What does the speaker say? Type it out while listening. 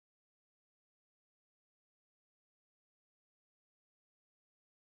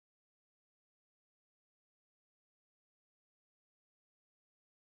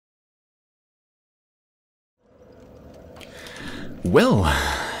Well,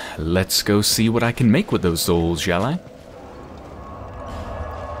 let's go see what I can make with those souls, shall I?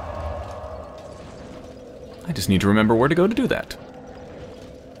 I just need to remember where to go to do that.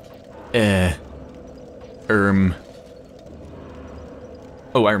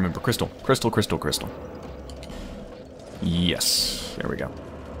 Oh, I remember. Crystal. Crystal, crystal, crystal. Yes. There we go.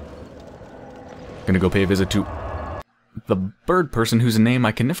 Gonna go pay a visit to the bird person whose name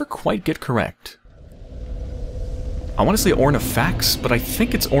I can never quite get correct. I want to say Ornifex, but I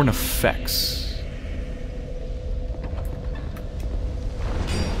think it's Ornifex.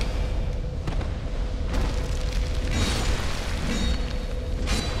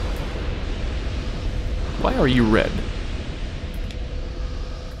 Why are you red?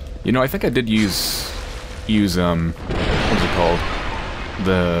 You know, I think I did use what's it called?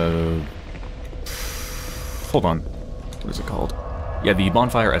 Hold on. What is it called? Yeah, the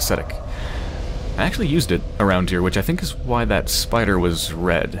Bonfire Ascetic. I actually used it around here, which I think is why that spider was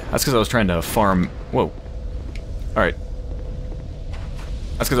red. That's because I was trying to farm... Whoa. Alright.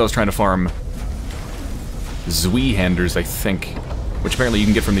 That's because I was trying to farm Zweihanders, I think. Which apparently you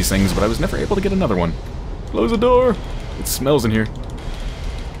can get from these things, but I was never able to get another one. Close the door! It smells in here.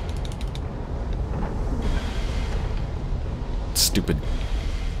 Stupid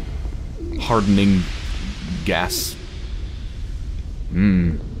hardening gas.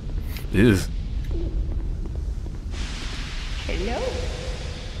 Ew. Hello.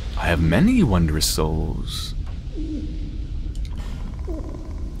 I have many wondrous souls.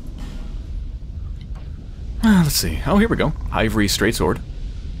 Let's see. Oh, here we go. Ivory straight sword.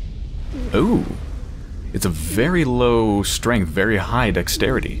 Ooh. It's a very low strength, very high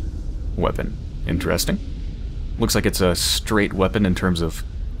dexterity weapon. Interesting. Looks like it's a straight weapon in terms of,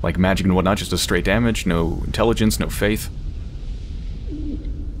 like, magic and whatnot, just a straight damage, no intelligence, no faith.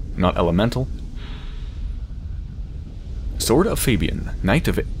 Not elemental. Sword of Fabian, Knight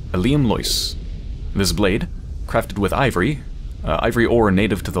of Eliam Lois. This blade, crafted with ivory ore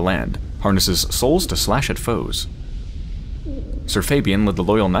native to the land, harnesses souls to slash at foes. Sir Fabian led the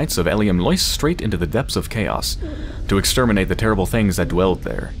loyal knights of Eliam Lois straight into the depths of chaos, to exterminate the terrible things that dwelled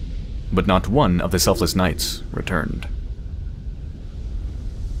there. But not one of the selfless knights returned.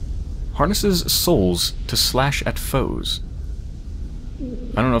 Harnesses souls to slash at foes.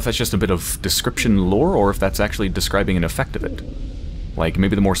 I don't know if that's just a bit of description lore, or if that's actually describing an effect of it. Like,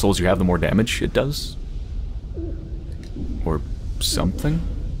 maybe the more souls you have, the more damage it does? Or something?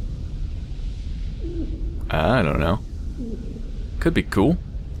 I don't know. Could be cool.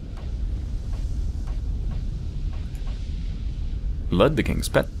 Lud the King's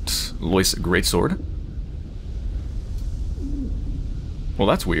Pet. Lois Greatsword. Well,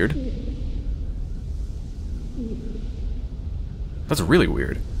 that's weird. That's really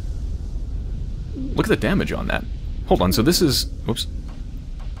weird. Look at the damage on that. Hold on, so this is... Whoops.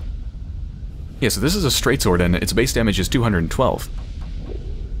 Yeah, so this is a straight sword, and its base damage is 212.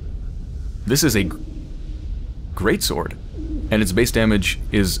 This is a greatsword, and its base damage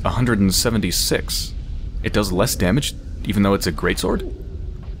is 176. It does less damage, even though it's a greatsword?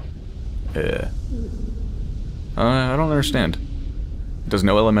 I don't understand. It does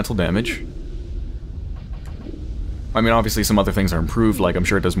no elemental damage. I mean, obviously some other things are improved, like I'm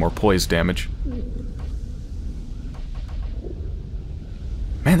sure it does more poise damage.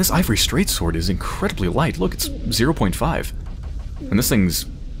 Man, this ivory straight sword is incredibly light. Look, it's 0.5. And this thing's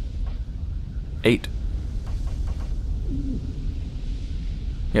 8.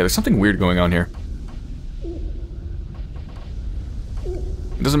 Yeah, there's something weird going on here.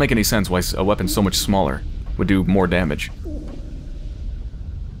 It doesn't make any sense why a weapon so much smaller would do more damage.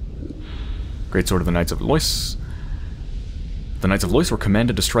 Greatsword of the Knights of Lois. The Knights of Lois were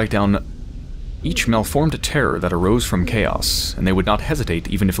commanded to strike down each malformed terror that arose from chaos, and they would not hesitate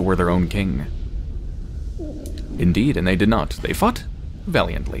even if it were their own king. Indeed, and they did not. They fought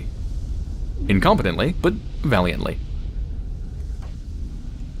valiantly. Incompetently, but valiantly.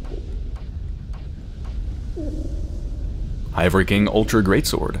 Ivory King Ultra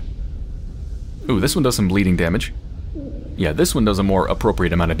Greatsword. Ooh, this one does some bleeding damage. Yeah, this one does a more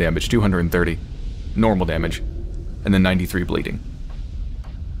appropriate amount of damage, 230. Normal damage. And then 93 bleeding.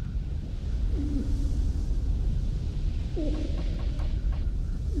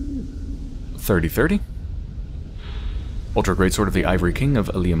 30-30. Ultra Greatsword of the Ivory King of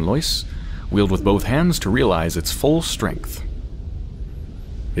Eliam Lois, wield with both hands to realize its full strength.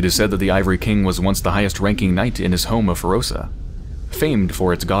 It is said that the Ivory King was once the highest-ranking knight in his home of Ferosa, famed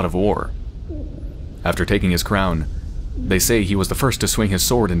for its god of war. After taking his crown, they say he was the first to swing his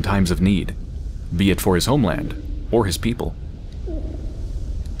sword in times of need, be it for his homeland or his people.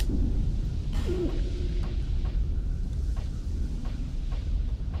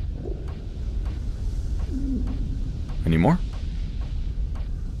 Any more?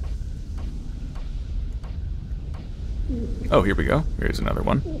 Oh, here we go. Here's another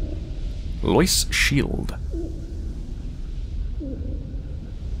one. Lois shield.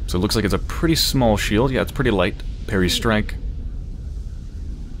 So it looks like it's a pretty small shield. Yeah, it's pretty light. Parry strike.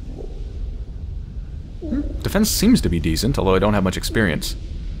 Defense seems to be decent, although I don't have much experience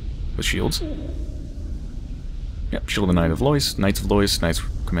with shields. Yep, Shield of the Knight of Lois, Knights of Lois, Knights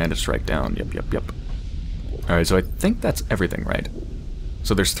commanded strike down. Yep. Alright, so I think that's everything, right?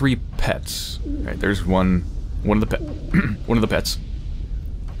 So there's 3 pets. Right, there's one of the one of the pets.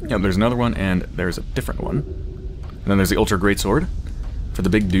 Yep, there's another one, and there's a different one. And then there's the Ultra Greatsword for the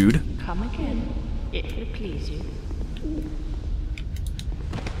big dude. Come again, it will please you.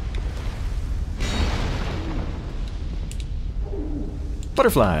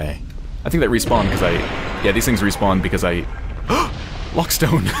 Butterfly! I think that respawned because I... Yeah, these things respawn because I...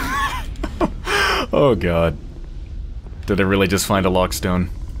 Lockstone! Oh god. Did I really just find a Lockstone?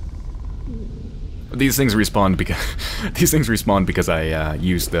 These things respawn because... These things respawn because I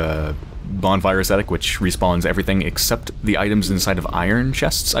used the Bonfire Aesthetic, which respawns everything except the items inside of iron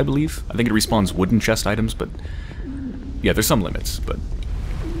chests, I believe. I think it respawns wooden chest items, but... Yeah, there's some limits, but...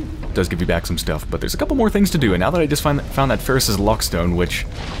 It does give you back some stuff, but there's a couple more things to do, and now that I just found that Ferris's Lockstone, which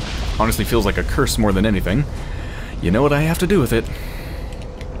honestly feels like a curse more than anything, you know what I have to do with it.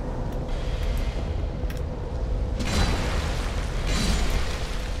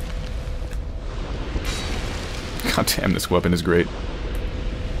 God damn, this weapon is great.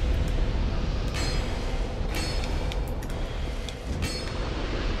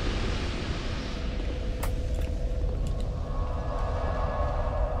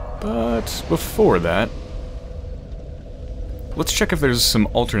 But before that, let's check if there's some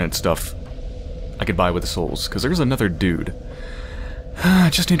alternate stuff I could buy with the souls, because there's another dude.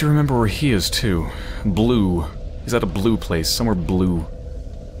 I just need to remember where he is, too. Blue. He's at a blue place, somewhere blue.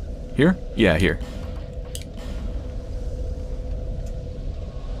 Here? Yeah, here.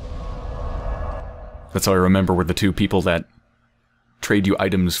 That's how I remember where the 2 people that trade you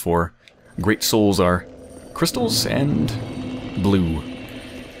items for great souls are. Crystals and blue.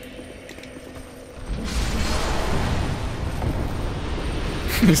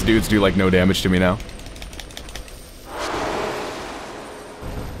 These dudes do like no damage to me now.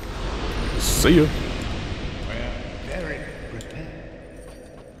 See ya. We're very prepared.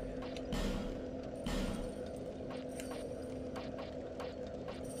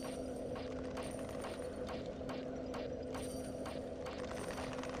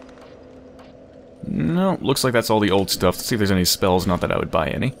 No, looks like that's all the old stuff. Let's see if there's any spells, not that I would buy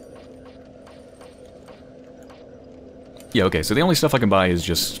any. Yeah, okay, so the only stuff I can buy is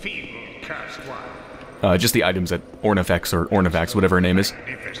just the items at Ornifex or Ornifax, whatever her name is.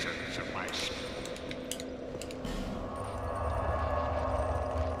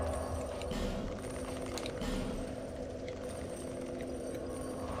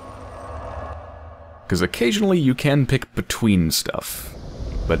 Because occasionally you can pick between stuff,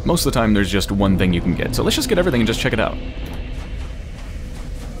 but most of the time there's just one thing you can get. So let's just get everything and just check it out.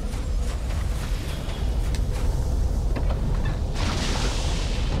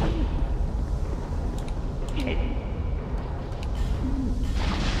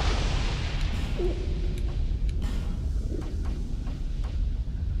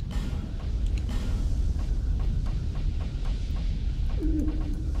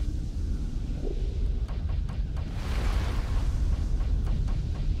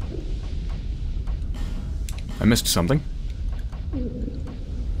 I missed something.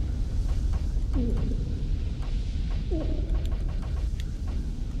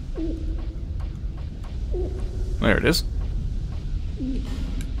 There it is.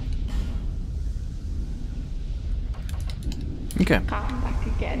 Okay. Come back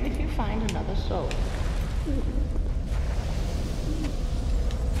again if you find another soul.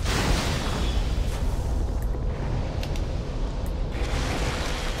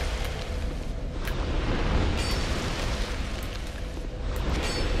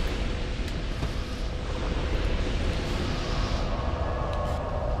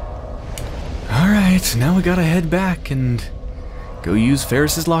 Alright, now we gotta head back and go use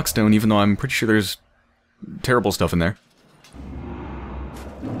Ferris's Lockstone, even though I'm pretty sure there's terrible stuff in there.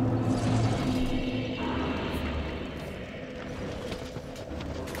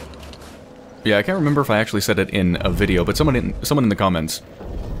 Yeah, I can't remember if I actually said it in a video, but someone in the comments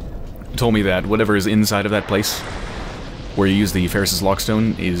told me that whatever is inside of that place where you use the Ferris's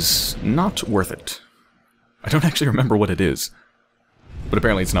Lockstone is not worth it. I don't actually remember what it is, but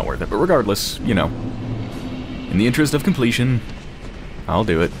apparently it's not worth it. But regardless, you know, in the interest of completion, I'll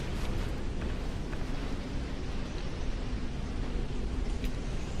do it.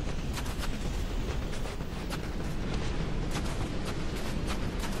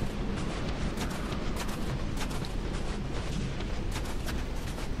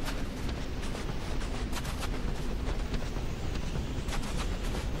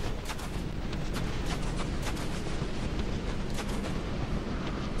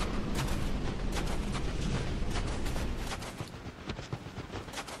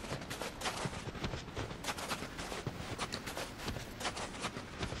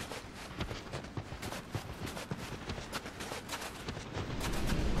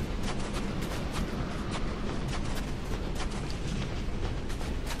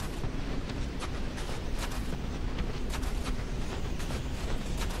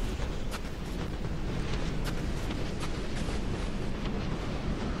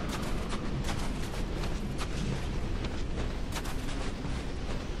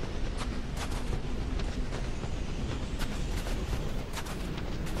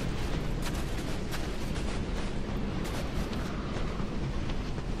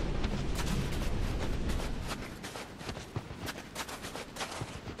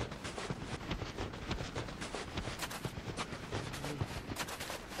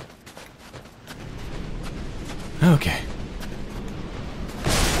 Okay.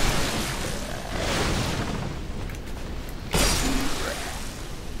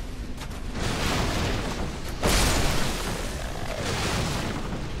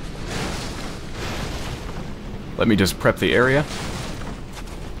 Let me just prep the area.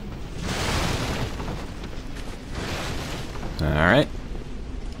 Alright.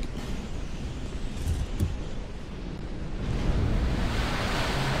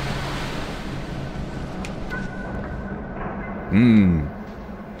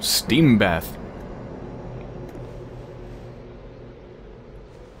 Steam bath.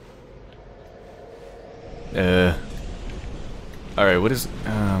 Alright, what is...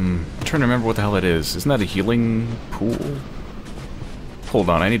 I'm trying to remember what the hell that is. Isn't that a healing pool? Hold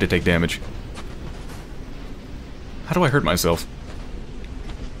on, I need to take damage. How do I hurt myself?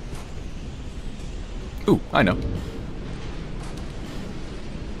 Ooh, I know.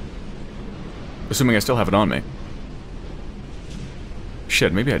 Assuming I still have it on me.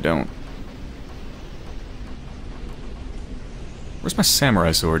 Shit, maybe I don't. Where's my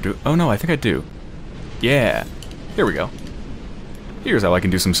samurai sword? Oh no, I think I do. Yeah. Here we go. Here's how I can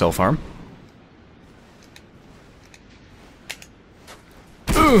do some self-harm.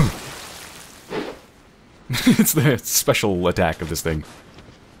 It's the special attack of this thing.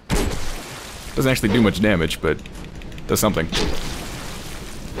 Doesn't actually do much damage, but does something.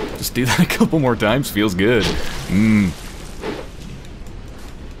 Just do that a couple more times, feels good.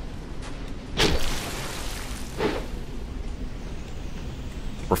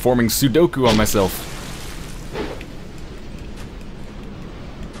 Performing Sudoku on myself.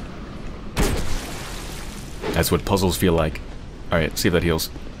 That's what puzzles feel like. Alright, see if that heals.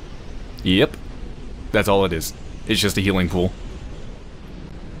 Yep. That's all it is. It's just a healing pool.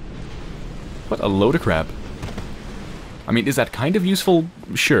 What a load of crap. I mean, is that kind of useful?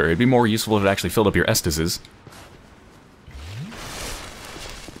 Sure, it'd be more useful if it actually filled up your estases.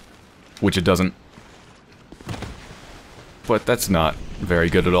 Which it doesn't. But that's not very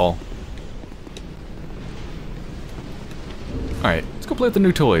good at all. Alright, let's go play with the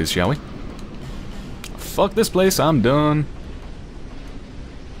new toys, shall we? Fuck this place, I'm done.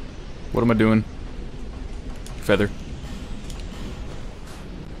 What am I doing? Feather.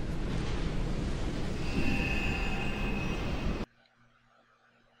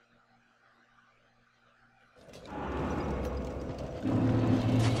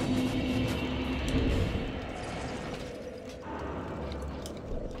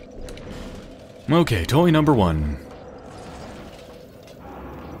 Okay, toy number 1.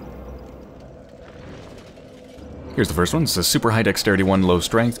 Here's the first one. It's a super high dexterity 1, low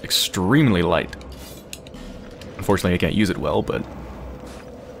strength, extremely light. Unfortunately, I can't use it well, but...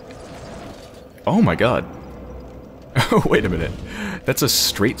 Oh my god. Oh, wait a minute. That's a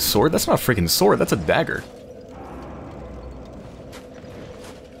straight sword? That's not a freaking sword, that's a dagger.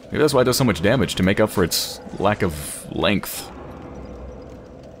 Maybe that's why it does so much damage, to make up for its lack of length.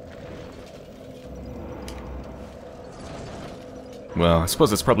 Well, I suppose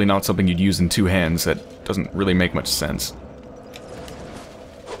that's probably not something you'd use in 2 hands. That doesn't really make much sense.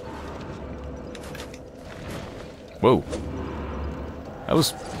 Whoa. That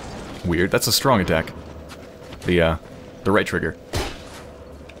was weird. That's a strong attack. The right trigger.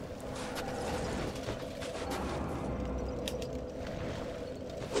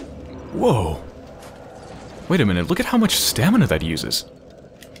 Whoa. Wait a minute, look at how much stamina that uses.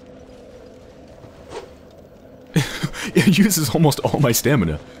 It uses almost all my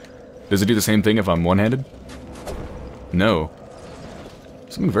stamina. Does it do the same thing if I'm one-handed? No.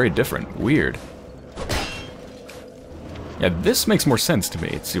 Something very different. Weird. Yeah, this makes more sense to me.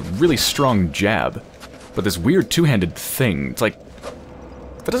 It's a really strong jab. But this weird two-handed thing, it's like...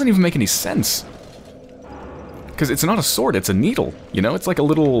 That doesn't even make any sense. Because it's not a sword, it's a needle. You know, it's like a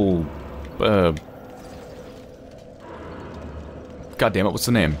little... God damn it, what's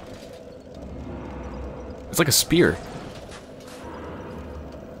the name? It's like a spear.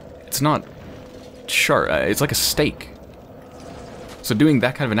 It's not sharp, it's like a stake. So doing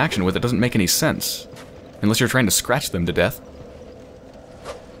that kind of an action with it doesn't make any sense. Unless you're trying to scratch them to death.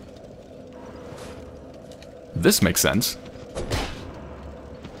 This makes sense.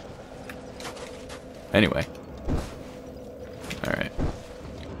 Anyway. Alright.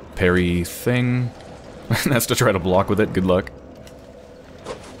 Parry thing. That's to try to block with it, good luck.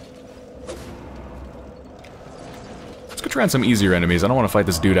 Let's go try on some easier enemies. I don't want to fight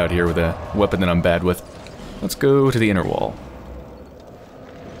this dude out here with a weapon that I'm bad with. Let's go to the inner wall.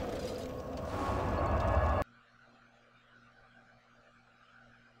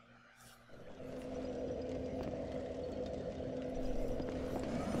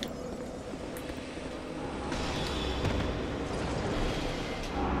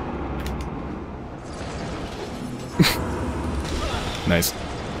 Nice.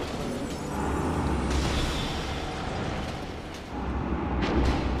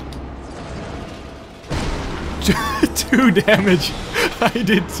 2 damage! I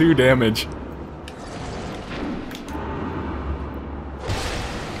did 2 damage.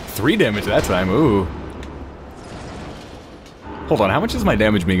 3 damage that time, ooh. Hold on, how much is my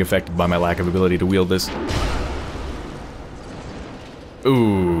damage being affected by my lack of ability to wield this?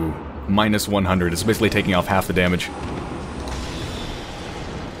 Ooh, minus 100. It's basically taking off half the damage.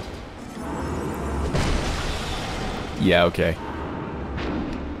 Yeah, okay.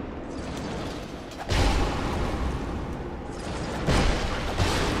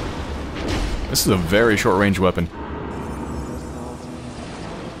 This is a very short-range weapon.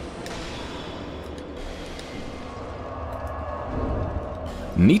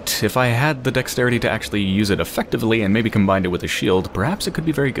 Neat. If I had the dexterity to actually use it effectively and maybe combined it with a shield, perhaps it could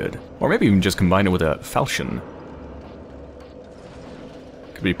be very good. Or maybe even just combine it with a falchion.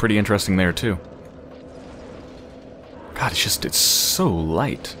 Could be pretty interesting there, too. God, it's so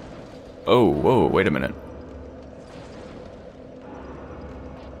light. Oh, whoa, wait a minute.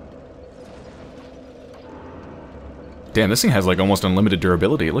 Damn, this thing has like almost unlimited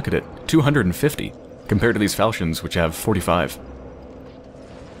durability. Look at it. 250 compared to these falchions, which have 45.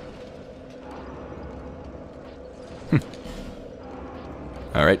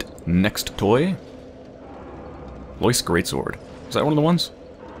 Alright, next toy. Lois Greatsword. Is that one of the ones?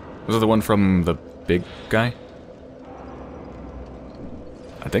 Was that the one from the big guy?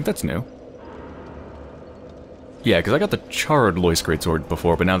 I think that's new. Yeah, because I got the charred Lois Greatsword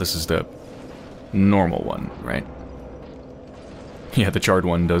before, but now this is the normal one, right? Yeah, the charred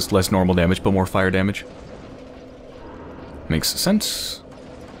one does less normal damage, but more fire damage. Makes sense.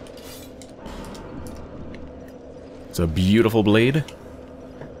 It's a beautiful blade.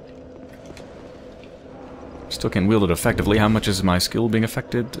 Still can't wield it effectively. How much is my skill being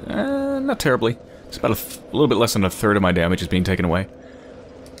affected? Not terribly. It's about a little bit less than a third of my damage is being taken away.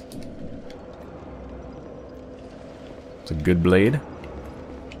 It's a good blade.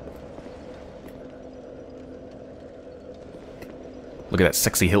 Look at that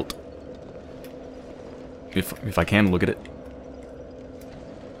sexy hilt. If I can look at it.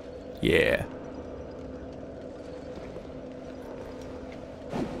 Yeah.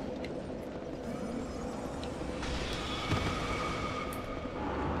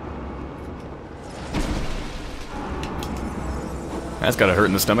 That's gotta hurt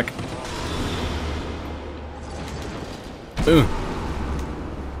in the stomach. Ooh.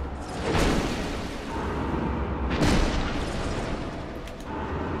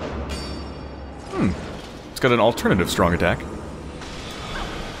 It's got an alternative strong attack.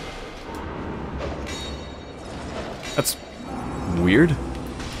 That's weird.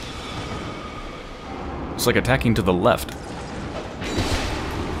 It's like attacking to the left.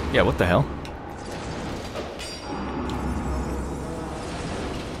 Yeah, what the hell?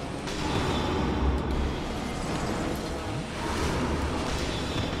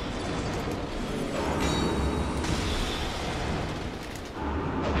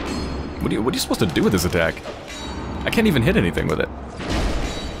 What are you supposed to do with this attack? I can't even hit anything with it.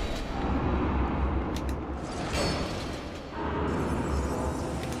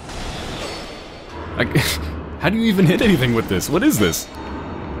 How do you even hit anything with this? What is this?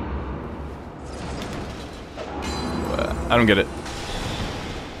 I don't get it.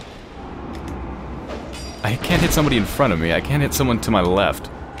 I can't hit somebody in front of me. I can't hit someone to my left.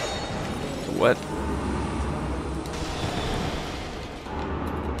 What?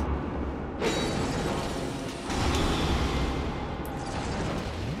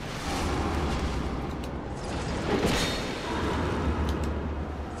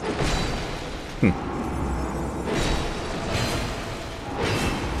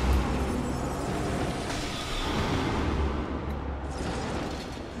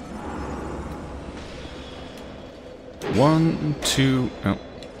 One, two, oh.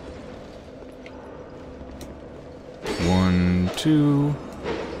 1, 2.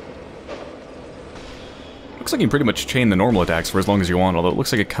 Looks like you can pretty much chain the normal attacks for as long as you want, although it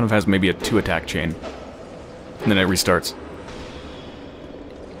looks like it kind of has maybe a 2-attack chain. And then it restarts.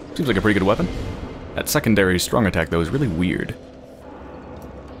 Seems like a pretty good weapon. That secondary strong attack, though, is really weird.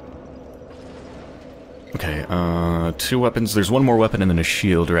 Okay, 2 weapons. There's one more weapon and then a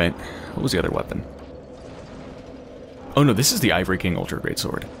shield, right? What was the other weapon? Oh no, this is the Ivory King Ultra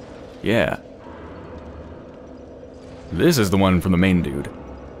Greatsword. Yeah. This is the one from the main dude.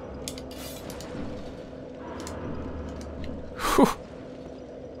 Whew.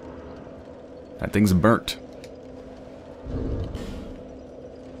 That thing's burnt.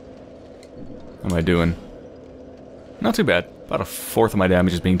 How am I doing? Not too bad. About a fourth of my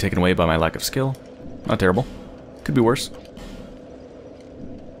damage is being taken away by my lack of skill. Not terrible. Could be worse.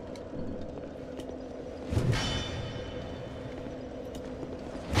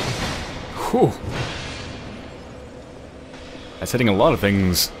 Whew. That's hitting a lot of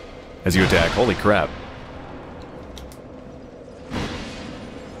things as you attack. Holy crap.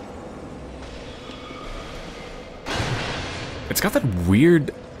 It's got that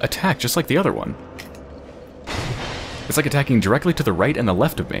weird attack, just like the other one. It's like attacking directly to the right and the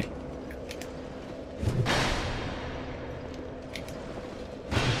left of me.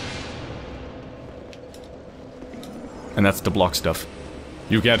 And that's to block stuff.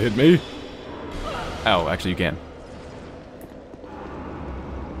 You can't hit me? Ow, actually you can.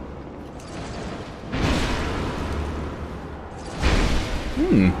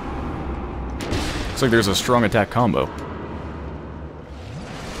 Looks like there's a strong attack combo.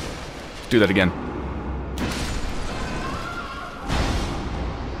 Do that again.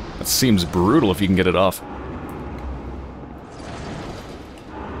 That seems brutal if you can get it off.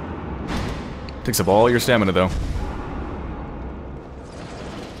 Takes up all your stamina, though.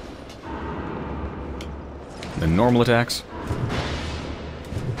 The normal attacks.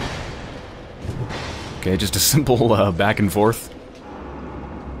 Okay, just a simple back and forth.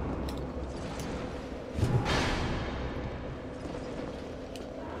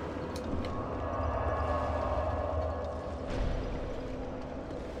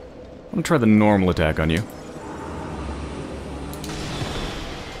 I'm gonna try the normal attack on you.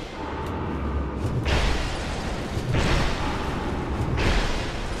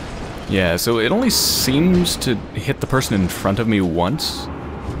 Yeah, so it only seems to hit the person in front of me once.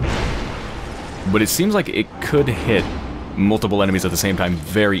 But it seems like it could hit multiple enemies at the same time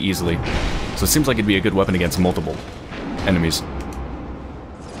very easily. So it seems like it'd be a good weapon against multiple enemies.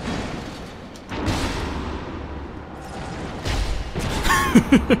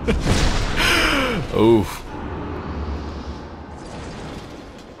 Oh.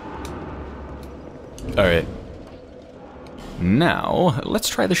 Alright. Now, let's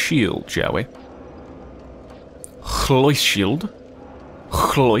try the shield, shall we? Chlois shield.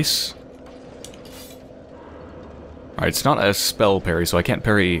 Chlois. Alright, it's not a spell parry, so I can't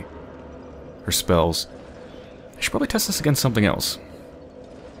parry her spells. I should probably test this against something else.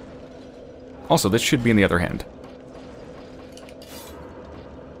 Also, this should be in the other hand.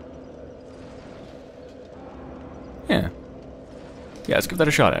 Yeah. Yeah, let's give that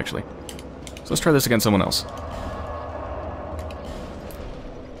a shot, actually. So let's try this against someone else.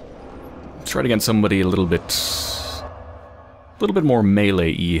 Let's try it against somebody a little bit more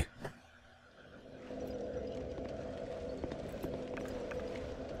melee-y.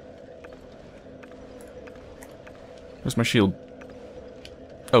 Where's my shield?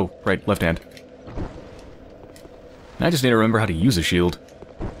 Oh, right, left hand. I just need to remember how to use a shield.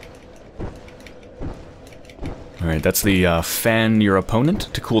 Alright, that's the fan your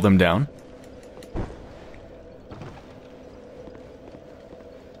opponent to cool them down.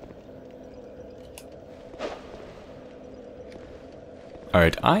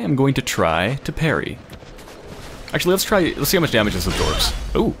 Alright, I am going to try to parry. Actually, let's see how much damage this absorbs.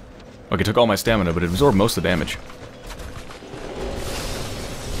 Ooh! Okay, took all my stamina, but it absorbed most of the damage.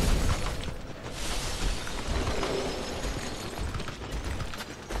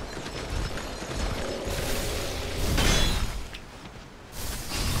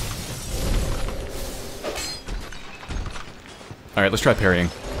 Alright, let's try parrying.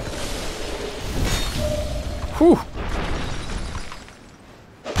 Whew!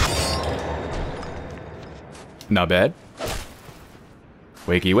 Not bad.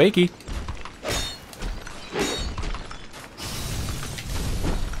 Wakey, wakey.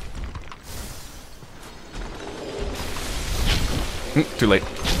 Too late.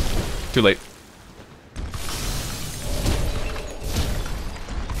 Too late.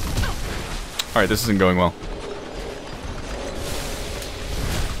 Alright, this isn't going well.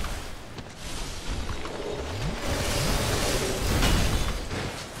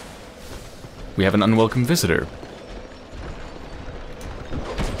 We have an unwelcome visitor.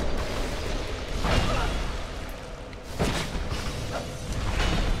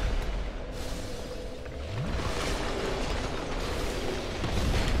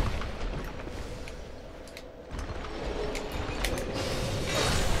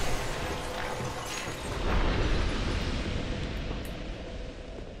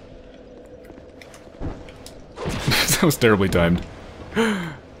 That was terribly timed.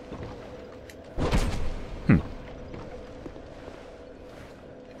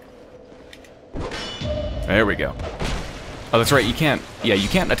 There we go. Oh, that's right, you can't... Yeah, you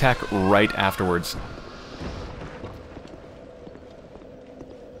can't attack right afterwards.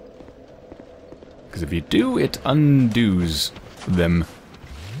 Because if you do, it undoes them.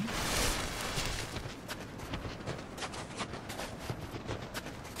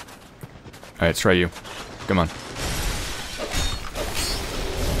 Alright, let's try you. Come on.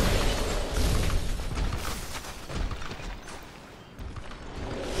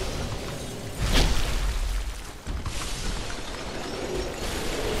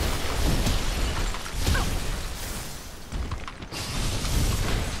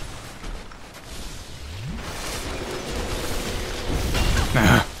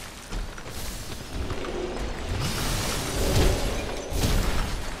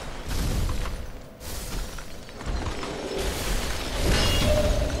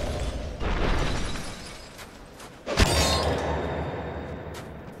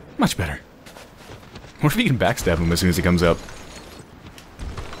 Much better. What if you can backstab him as soon as he comes up?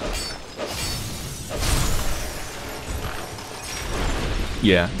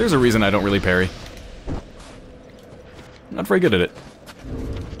 Yeah, there's a reason I don't really parry. Not very good at it.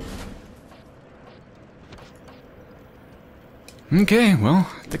 Okay, well,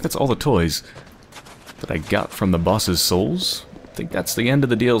 I think that's all the toys that I got from the boss's souls. I think that's the end of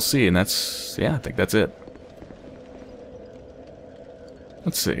the DLC, and that's... yeah, I think that's it.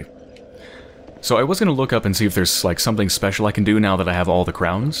 Let's see. So I was going to look up and see if there's like something special I can do now that I have all the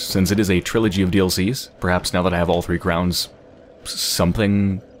crowns, since it is a trilogy of DLCs. Perhaps now that I have all 3 crowns,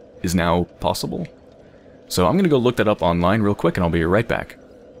 something is now possible. So I'm going to go look that up online real quick and I'll be right back.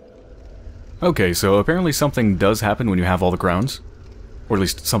 Okay, so apparently something does happen when you have all the crowns. Or at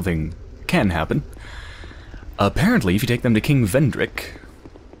least something can happen. Apparently if you take them to King Vendrick,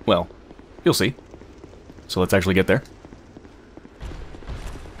 well, you'll see. So let's actually get there.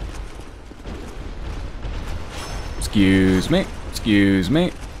 Excuse me. Excuse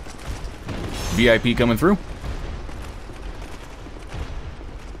me. VIP coming through.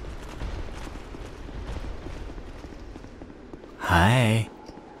 Hi.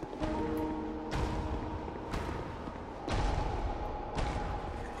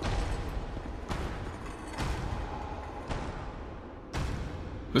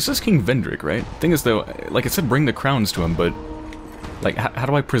 This is King Vendrick, right? Thing is though, like it said bring the crowns to him, but like how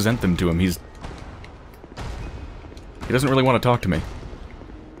do I present them to him? He doesn't really want to talk to me.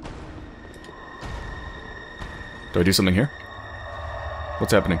 Do I do something here?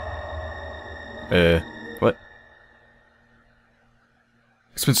 What's happening? What?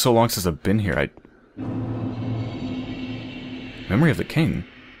 It's been so long since I've been here, Memory of the King.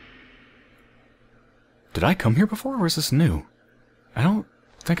 Did I come here before, or is this new? I don't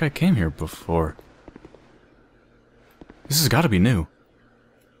think I came here before. This has got to be new.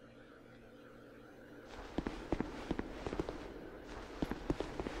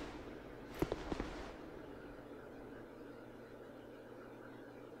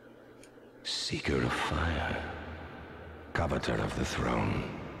 Seeker of fire, coveter of the throne.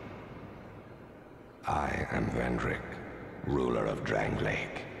 I am Vendrick, ruler of Drang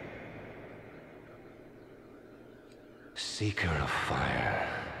Lake. Seeker of fire,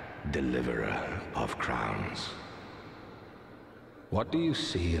 deliverer of crowns. What do you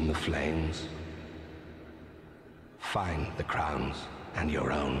see in the flames? Find the crowns and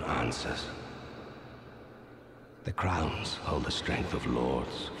your own answers. The crowns hold the strength of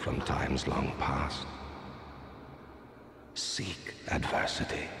lords from times long past. Seek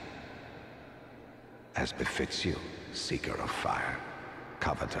adversity, as befits you, Seeker of Fire,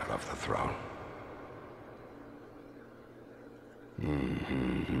 coveter of the throne.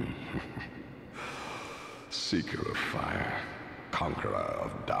 Seeker of Fire, conqueror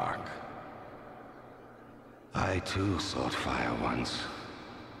of dark. I too sought fire once.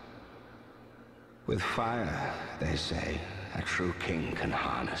 With fire, they say, a true king can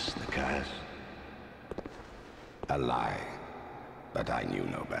harness the curse. A lie, but I knew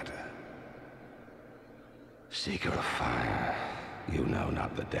no better. Seeker of fire, you know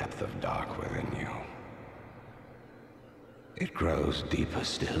not the depth of dark within you. It grows deeper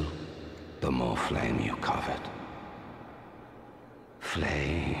still, the more flame you covet.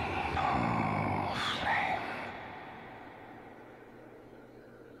 Flame, oh, flame.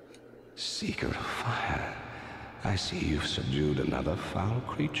 Seeker of fire, I see you've subdued another foul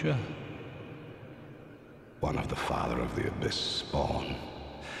creature. One of the Father of the Abyss spawn.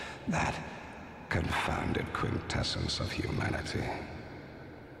 That confounded quintessence of humanity.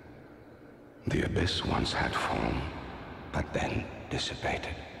 The Abyss once had form, but then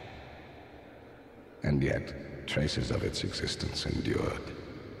dissipated. And yet, traces of its existence endured.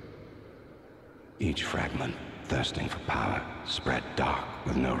 Each fragment, thirsting for power, spread dark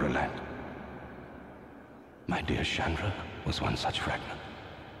with no relent. My dear Chandra was one such fragment.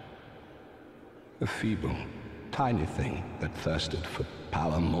 A feeble, tiny thing that thirsted for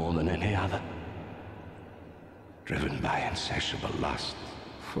power more than any other. Driven by insatiable lust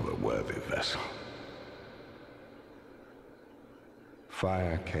for a worthy vessel.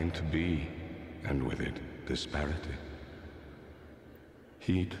 Fire came to be, and with it, disparity.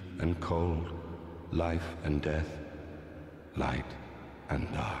 Heat and cold, life and death, light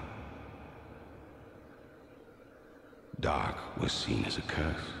and dark. Dark was seen as a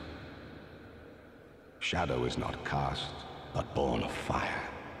curse. Shadow is not cast, but born of fire.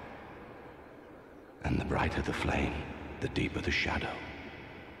 And the brighter the flame, the deeper the shadow.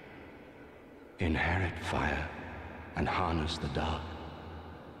 Inherit fire and harness the dark.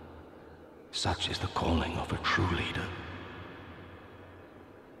 Such is the calling of a true leader.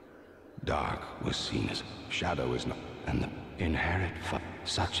 Dark was seen as shadow is not, and the inherit fire.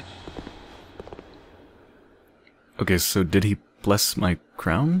 Such. Okay, so did he bless my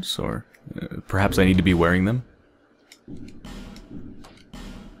crowns, or perhaps I need to be wearing them?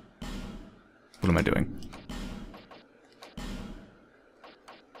 What am I doing?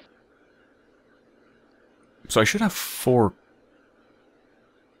 So I should have 4...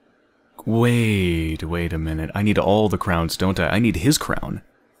 Wait a minute. I need all the crowns, don't I? I need his crown.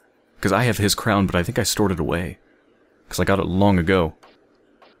 Because I have his crown, but I think I stored it away. Because I got it long ago.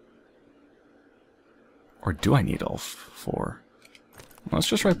 Or do I need all 4? Well, let's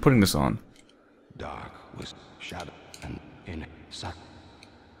just try putting this on. Dark was shadow, and in such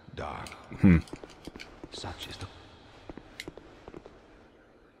dark. Such is the.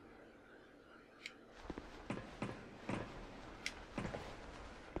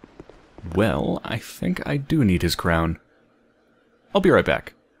 Well, I think I do need his crown. I'll be right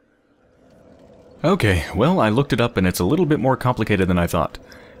back. Okay, well, I looked it up and it's a little bit more complicated than I thought.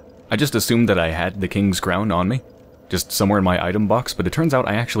 I just assumed that I had the king's crown on me, just somewhere in my item box, but it turns out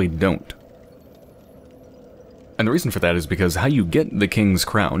I actually don't. And the reason for that is because how you get the king's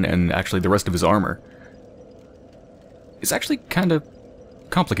crown, and actually the rest of his armor, is actually kind of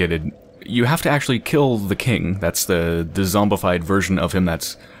complicated. You have to actually kill the king, that's the zombified version of him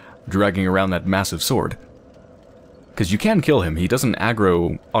that's dragging around that massive sword. Because you can kill him, he doesn't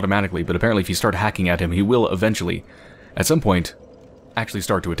aggro automatically, but apparently if you start hacking at him, he will eventually, at some point, actually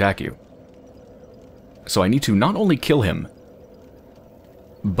start to attack you. So I need to not only kill him,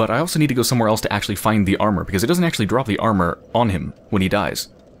 but I also need to go somewhere else to actually find the armor, because it doesn't actually drop the armor on him when he dies.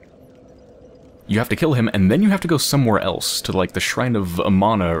 You have to kill him, and then you have to go somewhere else, to like the Shrine of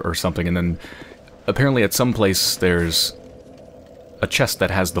Amana or something, and then apparently at some place there's a chest that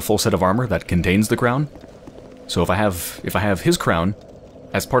has the full set of armor that contains the crown. So if I have his crown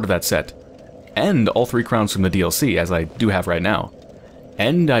as part of that set, and all 3 crowns from the DLC, as I do have right now,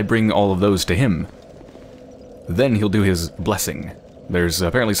 and I bring all of those to him, then he'll do his blessing. There's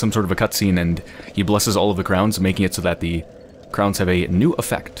apparently some sort of a cutscene, and he blesses all of the crowns, making it so that the crowns have a new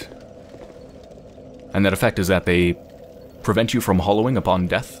effect. And that effect is that they prevent you from hollowing upon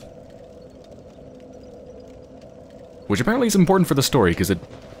death. Which apparently is important for the story, because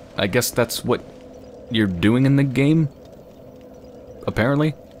I guess that's what you're doing in the game?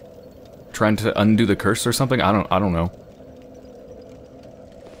 Apparently? Trying to undo the curse or something? I don't know.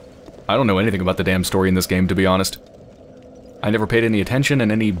 I don't know anything about the damn story in this game, to be honest. I never paid any attention, and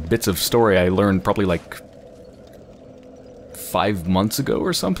any bits of story I learned probably like 5 months ago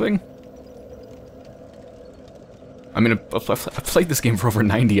or something. I mean, I've played this game for over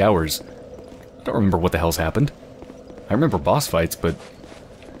 90 hours. I don't remember what the hell's happened. I remember boss fights, but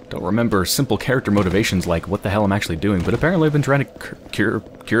don't remember simple character motivations like what the hell I'm actually doing. But apparently I've been trying to cure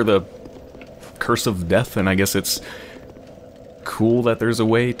the curse of death, and I guess it's cool that there's a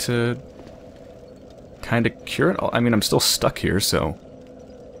way to kind of cure it. I mean, I'm still stuck here, so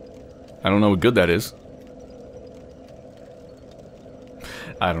I don't know what good that is.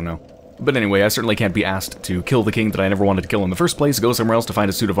 I don't know. But anyway, I certainly can't be asked to kill the king that I never wanted to kill in the first place, go somewhere else to find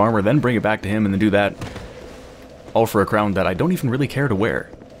a suit of armor, then bring it back to him, and then do that, all for a crown that I don't even really care to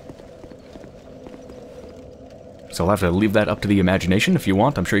wear. So I'll have to leave that up to the imagination if you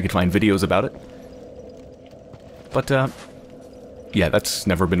want. I'm sure you can find videos about it. But, yeah, that's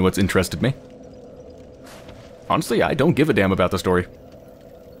never been what's interested me. Honestly, I don't give a damn about the story.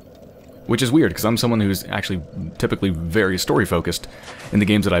 Which is weird, because I'm someone who's actually typically very story-focused in the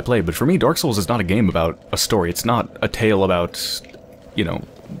games that I play. But for me, Dark Souls is not a game about a story. It's not a tale about, you know,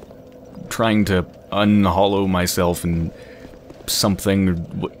 trying to unhollow myself and something.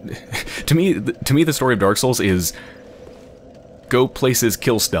 To me, the story of Dark Souls is go places,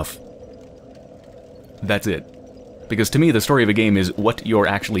 kill stuff. That's it. Because to me, the story of a game is what you're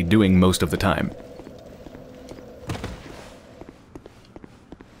actually doing most of the time.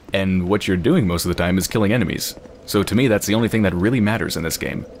 and what you're doing most of the time is killing enemies. So to me, that's the only thing that really matters in this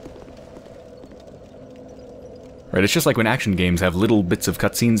game. Right, it's just like when action games have little bits of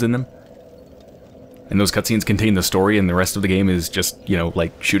cutscenes in them. And those cutscenes contain the story and the rest of the game is just, you know,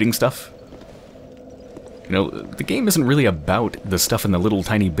 like shooting stuff. You know, the game isn't really about the stuff in the little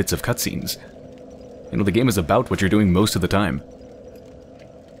tiny bits of cutscenes. You know, the game is about what you're doing most of the time.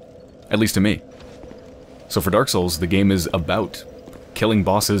 At least to me. So for Dark Souls, the game is about killing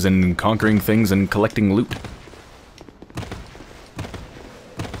bosses and conquering things and collecting loot.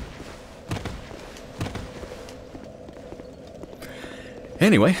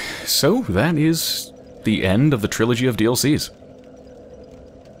 Anyway, so that is the end of the trilogy of DLCs.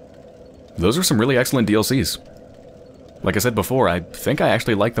 Those are some really excellent DLCs. Like I said before, I think I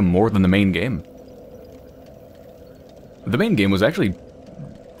actually like them more than the main game. The main game was actually,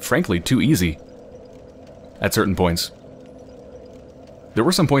 frankly, too easy at certain points. There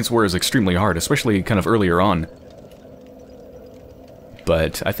were some points where it was extremely hard, especially kind of earlier on.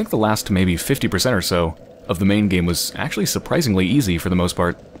 But I think the last maybe 50% or so of the main game was actually surprisingly easy for the most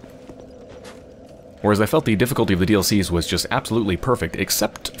part. Whereas I felt the difficulty of the DLCs was just absolutely perfect,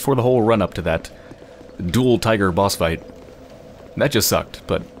 except for the whole run-up to that dual tiger boss fight. That just sucked,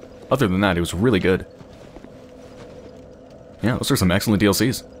 but other than that, it was really good. Yeah, those are some excellent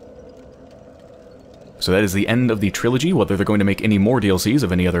DLCs. So that is the end of the trilogy. Whether they're going to make any more DLCs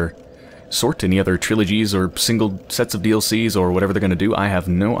of any other sort, any other trilogies or single sets of DLCs or whatever they're going to do, I have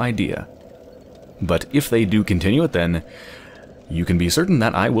no idea. But if they do continue it, then you can be certain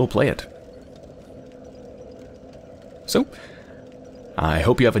that I will play it. So, I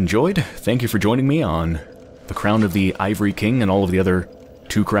hope you have enjoyed. Thank you for joining me on the Crown of the Ivory King and all of the other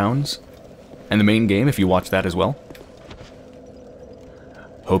 2 crowns. And the main game, if you watch that as well.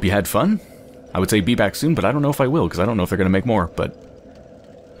 Hope you had fun. I would say be back soon, but I don't know if I will, because I don't know if they're going to make more. But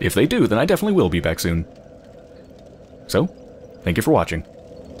if they do, then I definitely will be back soon. So, thank you for watching.